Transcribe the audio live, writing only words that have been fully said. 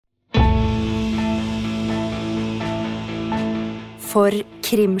For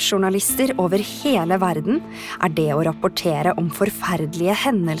krimjournalister over hele verden det å rapportere om forferdelige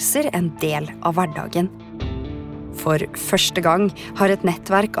hendelser en del av hverdagen. For første gang har et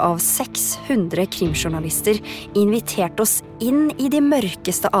nettverk av 600 krimjournalister invitert oss inn i de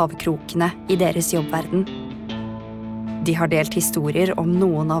mørkeste avkrokene i deres jobbverden. De har delt historier om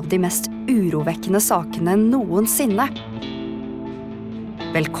noen av de mest urovekkende sakene noensinne.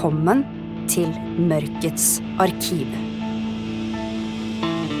 Velkommen til Mørkets arkiv.